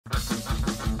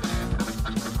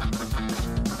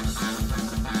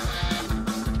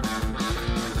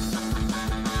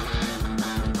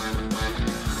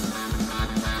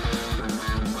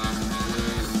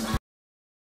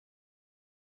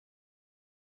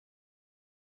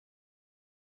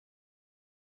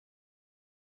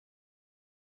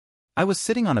I was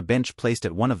sitting on a bench placed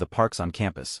at one of the parks on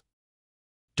campus.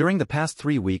 During the past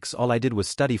 3 weeks all I did was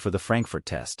study for the Frankfurt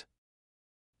test.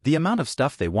 The amount of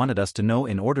stuff they wanted us to know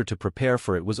in order to prepare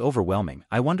for it was overwhelming.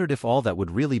 I wondered if all that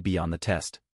would really be on the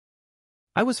test.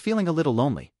 I was feeling a little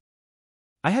lonely.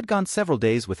 I had gone several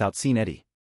days without seeing Eddie.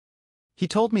 He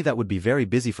told me that would be very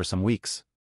busy for some weeks.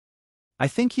 I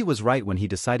think he was right when he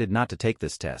decided not to take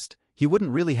this test. He wouldn't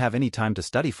really have any time to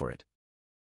study for it.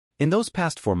 In those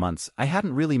past 4 months, I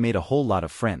hadn't really made a whole lot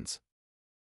of friends.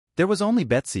 There was only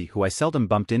Betsy, who I seldom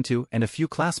bumped into, and a few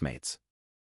classmates.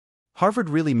 Harvard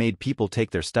really made people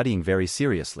take their studying very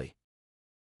seriously.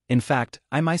 In fact,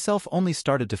 I myself only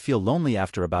started to feel lonely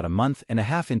after about a month and a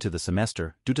half into the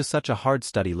semester due to such a hard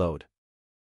study load.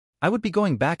 I would be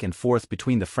going back and forth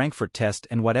between the Frankfurt test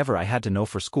and whatever I had to know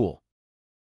for school.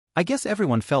 I guess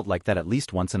everyone felt like that at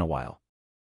least once in a while.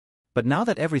 But now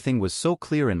that everything was so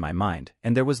clear in my mind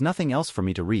and there was nothing else for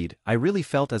me to read, I really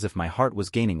felt as if my heart was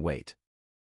gaining weight.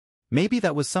 Maybe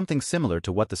that was something similar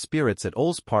to what the spirits at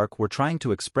Olds Park were trying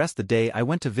to express the day I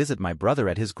went to visit my brother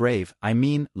at his grave. I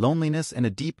mean, loneliness and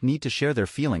a deep need to share their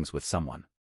feelings with someone.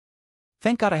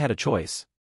 Thank God I had a choice.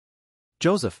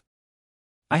 Joseph.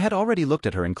 I had already looked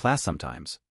at her in class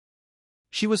sometimes.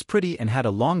 She was pretty and had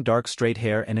a long dark straight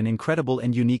hair and an incredible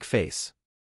and unique face.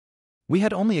 We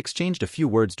had only exchanged a few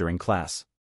words during class.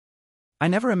 I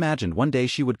never imagined one day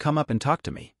she would come up and talk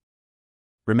to me.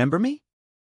 Remember me?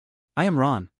 I am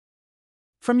Ron.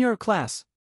 From your class.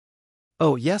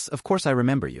 Oh yes, of course I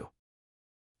remember you.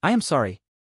 I am sorry.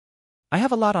 I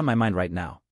have a lot on my mind right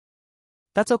now.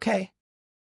 That's okay.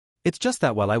 It's just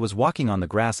that while I was walking on the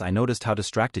grass I noticed how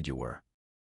distracted you were.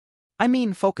 I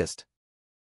mean focused.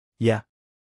 Yeah.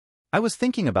 I was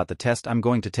thinking about the test I'm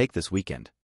going to take this weekend.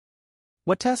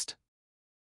 What test?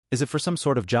 Is it for some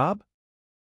sort of job?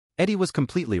 Eddie was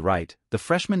completely right. The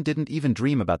freshmen didn't even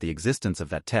dream about the existence of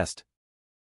that test.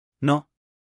 No.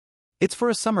 It's for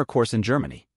a summer course in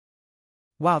Germany.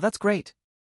 Wow, that's great.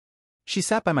 She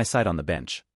sat by my side on the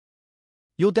bench.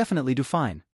 You'll definitely do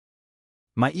fine.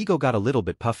 My ego got a little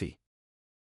bit puffy.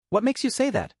 What makes you say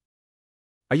that?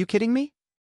 Are you kidding me?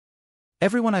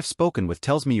 Everyone I've spoken with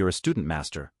tells me you're a student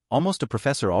master, almost a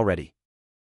professor already.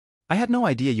 I had no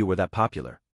idea you were that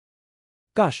popular.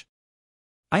 Gosh.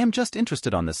 I am just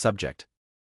interested on this subject.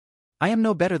 I am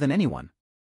no better than anyone.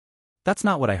 That's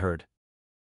not what I heard.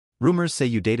 Rumors say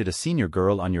you dated a senior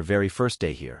girl on your very first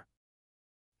day here.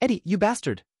 Eddie, you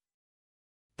bastard.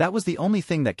 That was the only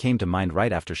thing that came to mind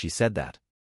right after she said that.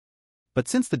 But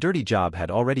since the dirty job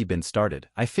had already been started,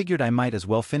 I figured I might as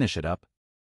well finish it up.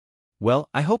 Well,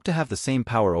 I hope to have the same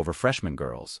power over freshman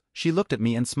girls. She looked at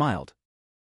me and smiled.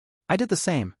 I did the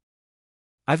same.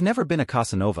 I've never been a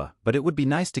Casanova, but it would be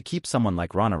nice to keep someone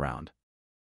like Ron around.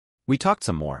 We talked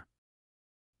some more.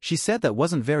 She said that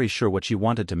wasn't very sure what she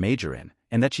wanted to major in,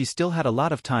 and that she still had a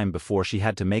lot of time before she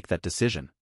had to make that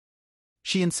decision.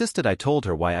 She insisted I told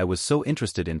her why I was so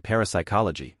interested in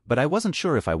parapsychology, but I wasn't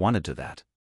sure if I wanted to that.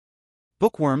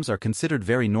 Bookworms are considered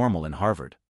very normal in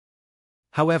Harvard.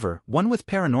 However, one with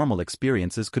paranormal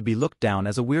experiences could be looked down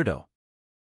as a weirdo.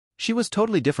 She was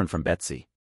totally different from Betsy.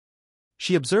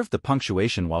 She observed the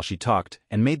punctuation while she talked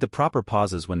and made the proper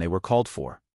pauses when they were called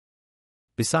for.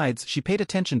 Besides, she paid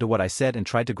attention to what I said and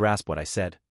tried to grasp what I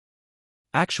said.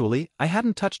 Actually, I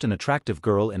hadn't touched an attractive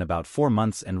girl in about 4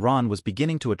 months and Ron was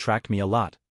beginning to attract me a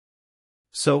lot.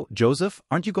 So, Joseph,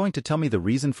 aren't you going to tell me the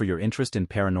reason for your interest in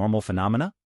paranormal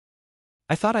phenomena?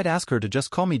 I thought I'd ask her to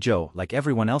just call me Joe like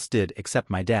everyone else did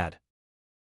except my dad.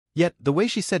 Yet, the way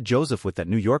she said Joseph with that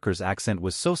New Yorker's accent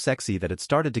was so sexy that it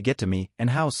started to get to me,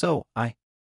 and how so,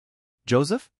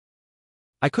 Joseph?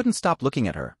 I couldn't stop looking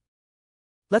at her.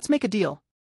 Let's make a deal.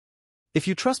 If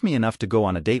you trust me enough to go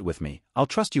on a date with me, I'll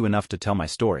trust you enough to tell my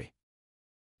story.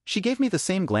 She gave me the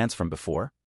same glance from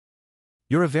before.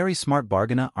 You're a very smart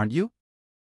bargainer, aren't you?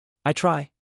 I try.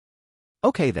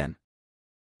 Okay then.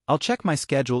 I'll check my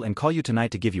schedule and call you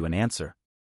tonight to give you an answer.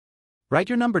 Write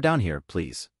your number down here,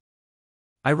 please.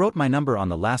 I wrote my number on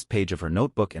the last page of her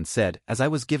notebook and said, as I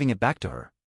was giving it back to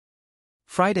her.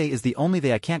 Friday is the only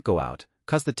day I can't go out,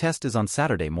 'cause the test is on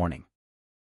Saturday morning.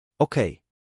 Okay.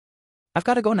 I've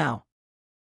got to go now.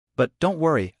 But don't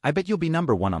worry, I bet you'll be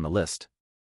number 1 on the list.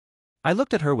 I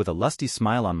looked at her with a lusty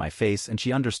smile on my face and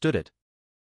she understood it.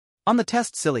 On the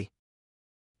test, silly.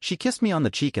 She kissed me on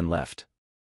the cheek and left.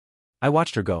 I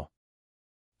watched her go.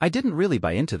 I didn't really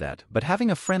buy into that, but having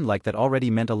a friend like that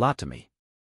already meant a lot to me.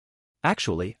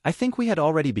 Actually, I think we had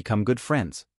already become good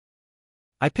friends.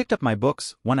 I picked up my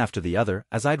books, one after the other,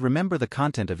 as I'd remember the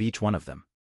content of each one of them.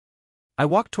 I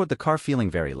walked toward the car feeling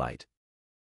very light.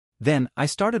 Then, I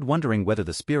started wondering whether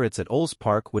the spirits at Oles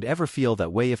Park would ever feel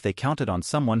that way if they counted on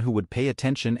someone who would pay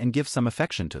attention and give some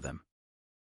affection to them.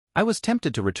 I was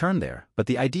tempted to return there, but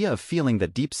the idea of feeling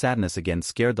that deep sadness again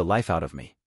scared the life out of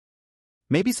me.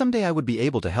 Maybe someday I would be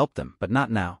able to help them, but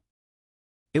not now.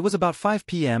 It was about 5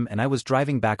 p.m. and I was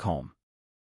driving back home.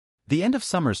 The end of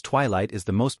summer's twilight is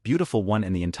the most beautiful one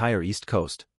in the entire East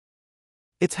Coast.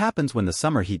 It happens when the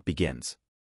summer heat begins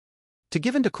to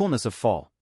give in to coolness of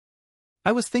fall.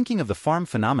 I was thinking of the farm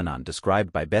phenomenon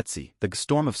described by Betsy, the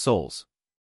storm of souls.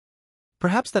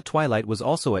 Perhaps that twilight was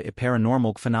also a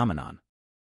paranormal phenomenon.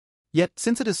 Yet,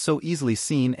 since it is so easily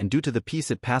seen and due to the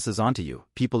peace it passes on to you,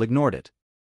 people ignored it.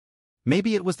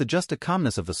 Maybe it was just a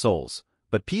calmness of the souls,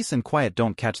 but peace and quiet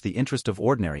don't catch the interest of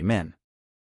ordinary men.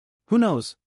 Who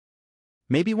knows?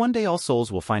 Maybe one day all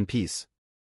souls will find peace.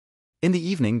 In the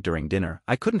evening, during dinner,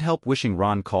 I couldn't help wishing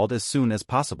Ron called as soon as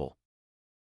possible.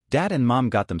 Dad and Mom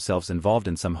got themselves involved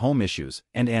in some home issues,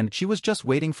 and she was just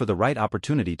waiting for the right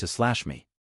opportunity to slash me.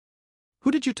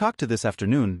 "Who did you talk to this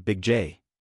afternoon, Big J?"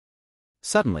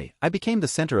 Suddenly, I became the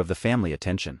center of the family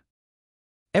attention.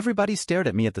 Everybody stared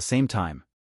at me at the same time.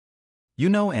 "You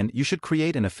know, and you should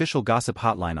create an official gossip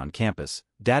hotline on campus."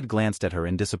 Dad glanced at her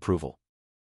in disapproval.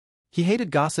 He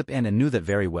hated gossip and knew that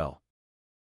very well.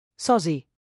 Sozy.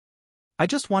 I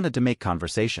just wanted to make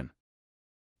conversation.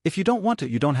 If you don't want to,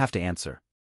 you don't have to answer.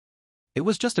 It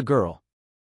was just a girl.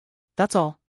 That's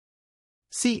all.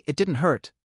 See, it didn't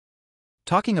hurt.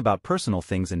 Talking about personal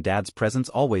things in Dad's presence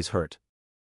always hurt.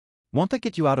 Won't that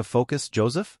get you out of focus,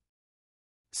 Joseph?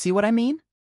 See what I mean?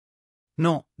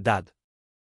 No, Dad.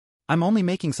 I'm only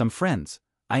making some friends,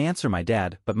 I answer my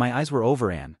dad, but my eyes were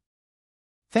over Anne.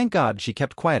 Thank God she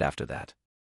kept quiet after that.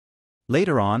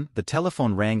 Later on, the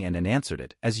telephone rang and Anne answered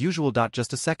it, as usual.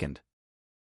 Just a second.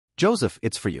 Joseph,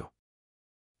 it's for you.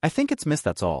 I think it's Miss,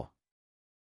 that's all.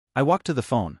 I walked to the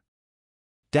phone.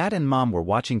 Dad and Mom were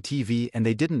watching TV and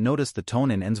they didn't notice the tone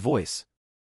in Anne's voice.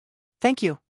 Thank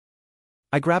you.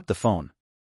 I grabbed the phone.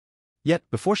 Yet,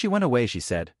 before she went away, she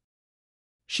said,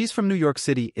 "She's from New York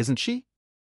City, isn't she?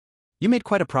 You made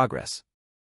quite a progress.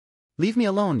 Leave me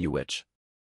alone, you witch.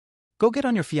 Go get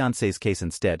on your fiancé's case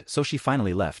instead." So she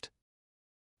finally left.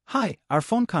 Hi, our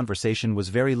phone conversation was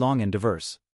very long and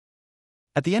diverse.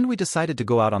 At the end we decided to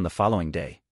go out on the following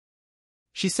day.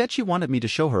 She said she wanted me to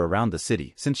show her around the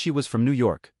city since she was from New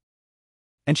York.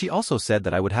 And she also said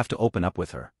that I would have to open up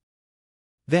with her.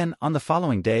 Then, on the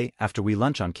following day, after we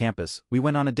lunch on campus, we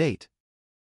went on a date.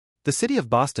 The city of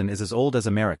Boston is as old as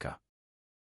America.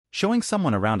 Showing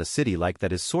someone around a city like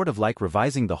that is sort of like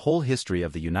revising the whole history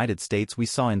of the United States we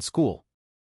saw in school.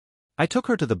 I took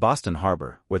her to the Boston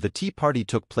Harbor, where the Tea Party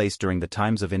took place during the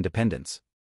times of independence.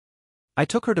 I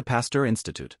took her to Pasteur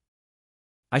Institute.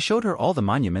 I showed her all the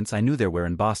monuments I knew there were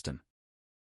in Boston.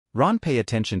 Ron paid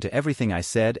attention to everything I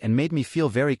said and made me feel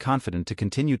very confident to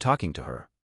continue talking to her.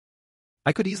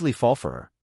 I could easily fall for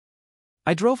her.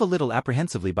 I drove a little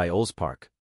apprehensively by Oles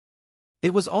Park.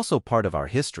 It was also part of our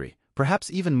history, perhaps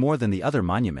even more than the other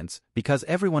monuments, because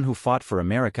everyone who fought for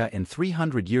America in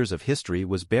 300 years of history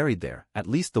was buried there, at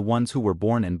least the ones who were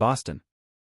born in Boston.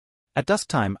 At dusk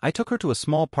time, I took her to a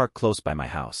small park close by my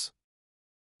house.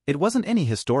 It wasn't any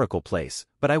historical place,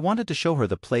 but I wanted to show her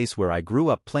the place where I grew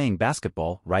up playing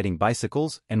basketball, riding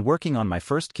bicycles, and working on my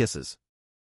first kisses.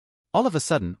 All of a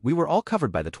sudden, we were all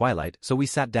covered by the twilight, so we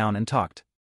sat down and talked.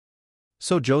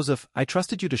 "So Joseph, I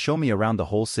trusted you to show me around the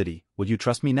whole city, will you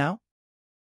trust me now?"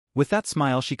 With that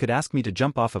smile she could ask me to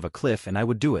jump off of a cliff and I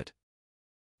would do it.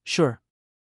 "Sure.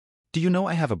 Do you know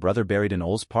I have a brother buried in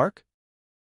Oles Park?"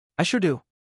 "I sure do."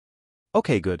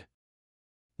 "Okay, good."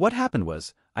 What happened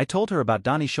was, I told her about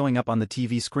Donnie showing up on the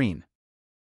TV screen.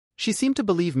 She seemed to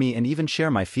believe me and even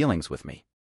share my feelings with me.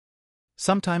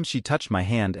 Sometimes she touched my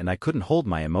hand and I couldn't hold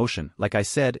my emotion. Like I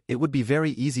said, it would be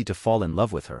very easy to fall in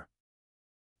love with her.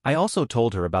 I also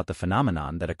told her about the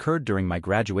phenomenon that occurred during my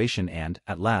graduation and,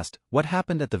 at last, what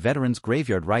happened at the Veterans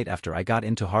Graveyard right after I got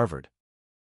into Harvard.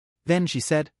 Then she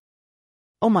said,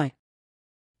 "Oh my.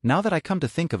 Now that I come to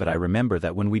think of it, I remember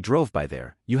that when we drove by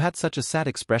there, you had such a sad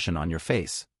expression on your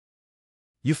face.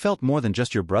 You felt more than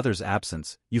just your brother's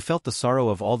absence, you felt the sorrow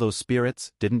of all those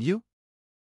spirits, didn't you?"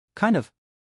 "Kind of."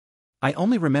 I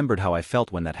only remembered how I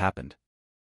felt when that happened.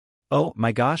 "Oh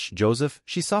my gosh, Joseph,"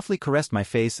 she softly caressed my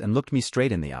face and looked me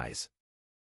straight in the eyes.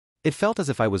 It felt as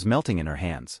if I was melting in her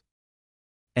hands.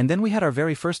 And then we had our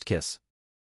very first kiss.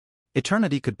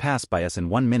 Eternity could pass by us in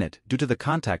 1 minute due to the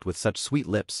contact with such sweet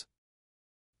lips.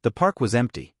 The park was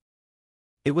empty.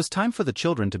 It was time for the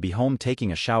children to be home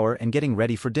taking a shower and getting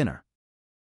ready for dinner.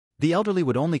 The elderly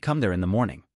would only come there in the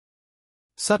morning.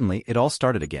 Suddenly, it all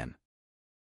started again.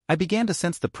 I began to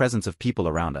sense the presence of people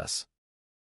around us.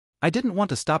 I didn't want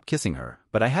to stop kissing her,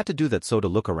 but I had to do that so to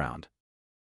look around.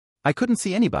 I couldn't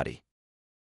see anybody.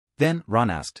 Then, Ron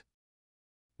asked,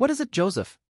 What is it,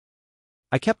 Joseph?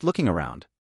 I kept looking around.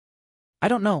 I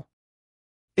don't know.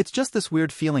 It's just this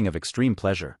weird feeling of extreme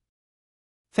pleasure.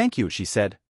 Thank you, she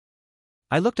said.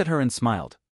 I looked at her and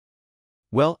smiled.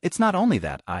 Well, it's not only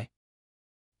that,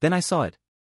 Then I saw it.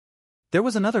 There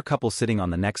was another couple sitting on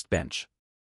the next bench.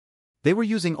 They were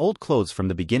using old clothes from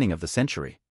the beginning of the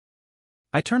century.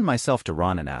 I turned myself to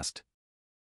Ron and asked,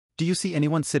 Do you see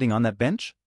anyone sitting on that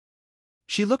bench?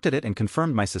 She looked at it and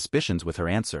confirmed my suspicions with her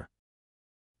answer.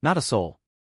 Not a soul.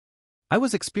 I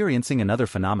was experiencing another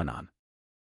phenomenon.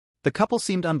 The couple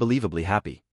seemed unbelievably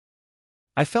happy.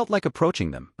 I felt like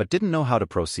approaching them but didn't know how to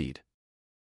proceed.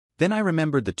 Then I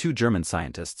remembered the two German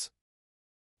scientists.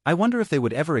 I wonder if they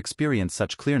would ever experience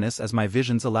such clearness as my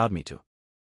visions allowed me to.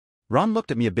 Ron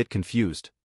looked at me a bit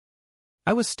confused.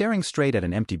 I was staring straight at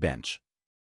an empty bench.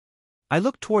 I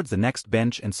looked towards the next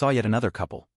bench and saw yet another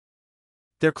couple.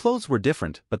 Their clothes were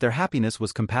different, but their happiness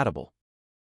was compatible.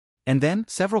 And then,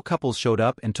 several couples showed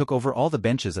up and took over all the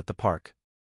benches at the park.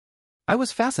 I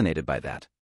was fascinated by that.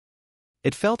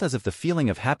 It felt as if the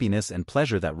feeling of happiness and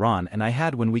pleasure that Ron and I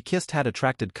had when we kissed had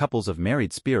attracted couples of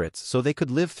married spirits so they could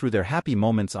live through their happy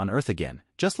moments on Earth again,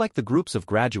 just like the groups of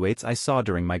graduates I saw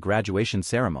during my graduation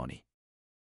ceremony.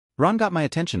 Ron got my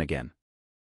attention again.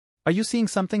 Are you seeing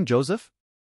something, Joseph?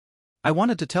 I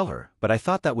wanted to tell her, but I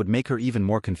thought that would make her even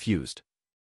more confused.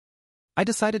 I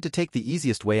decided to take the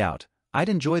easiest way out. I'd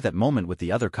enjoy that moment with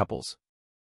the other couples.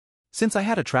 Since I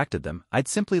had attracted them, I'd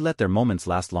simply let their moments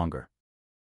last longer.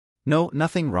 No,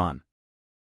 nothing, Ron.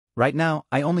 Right now,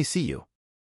 I only see you.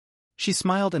 She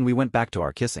smiled and we went back to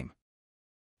our kissing.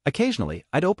 Occasionally,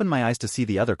 I'd open my eyes to see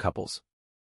the other couples.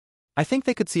 I think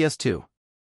they could see us too.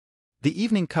 The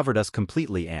evening covered us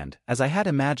completely and, as I had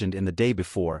imagined in the day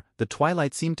before, the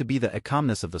twilight seemed to be the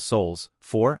calmness of the souls,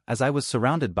 for, as I was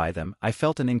surrounded by them, I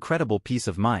felt an incredible peace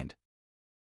of mind.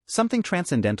 Something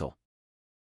transcendental.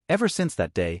 Ever since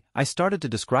that day, I started to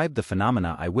describe the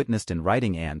phenomena I witnessed in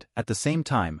writing and, at the same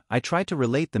time, I tried to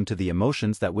relate them to the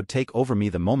emotions that would take over me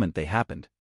the moment they happened.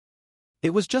 It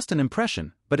was just an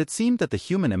impression, but it seemed that the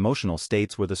human emotional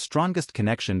states were the strongest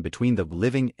connection between the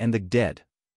living and the dead.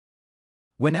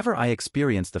 Whenever I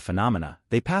experienced the phenomena,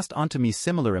 they passed on to me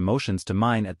similar emotions to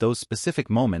mine at those specific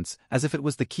moments, as if it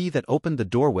was the key that opened the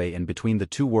doorway in between the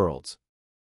two worlds.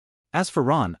 As for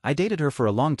Ron, I dated her for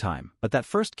a long time, but that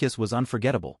first kiss was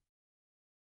unforgettable.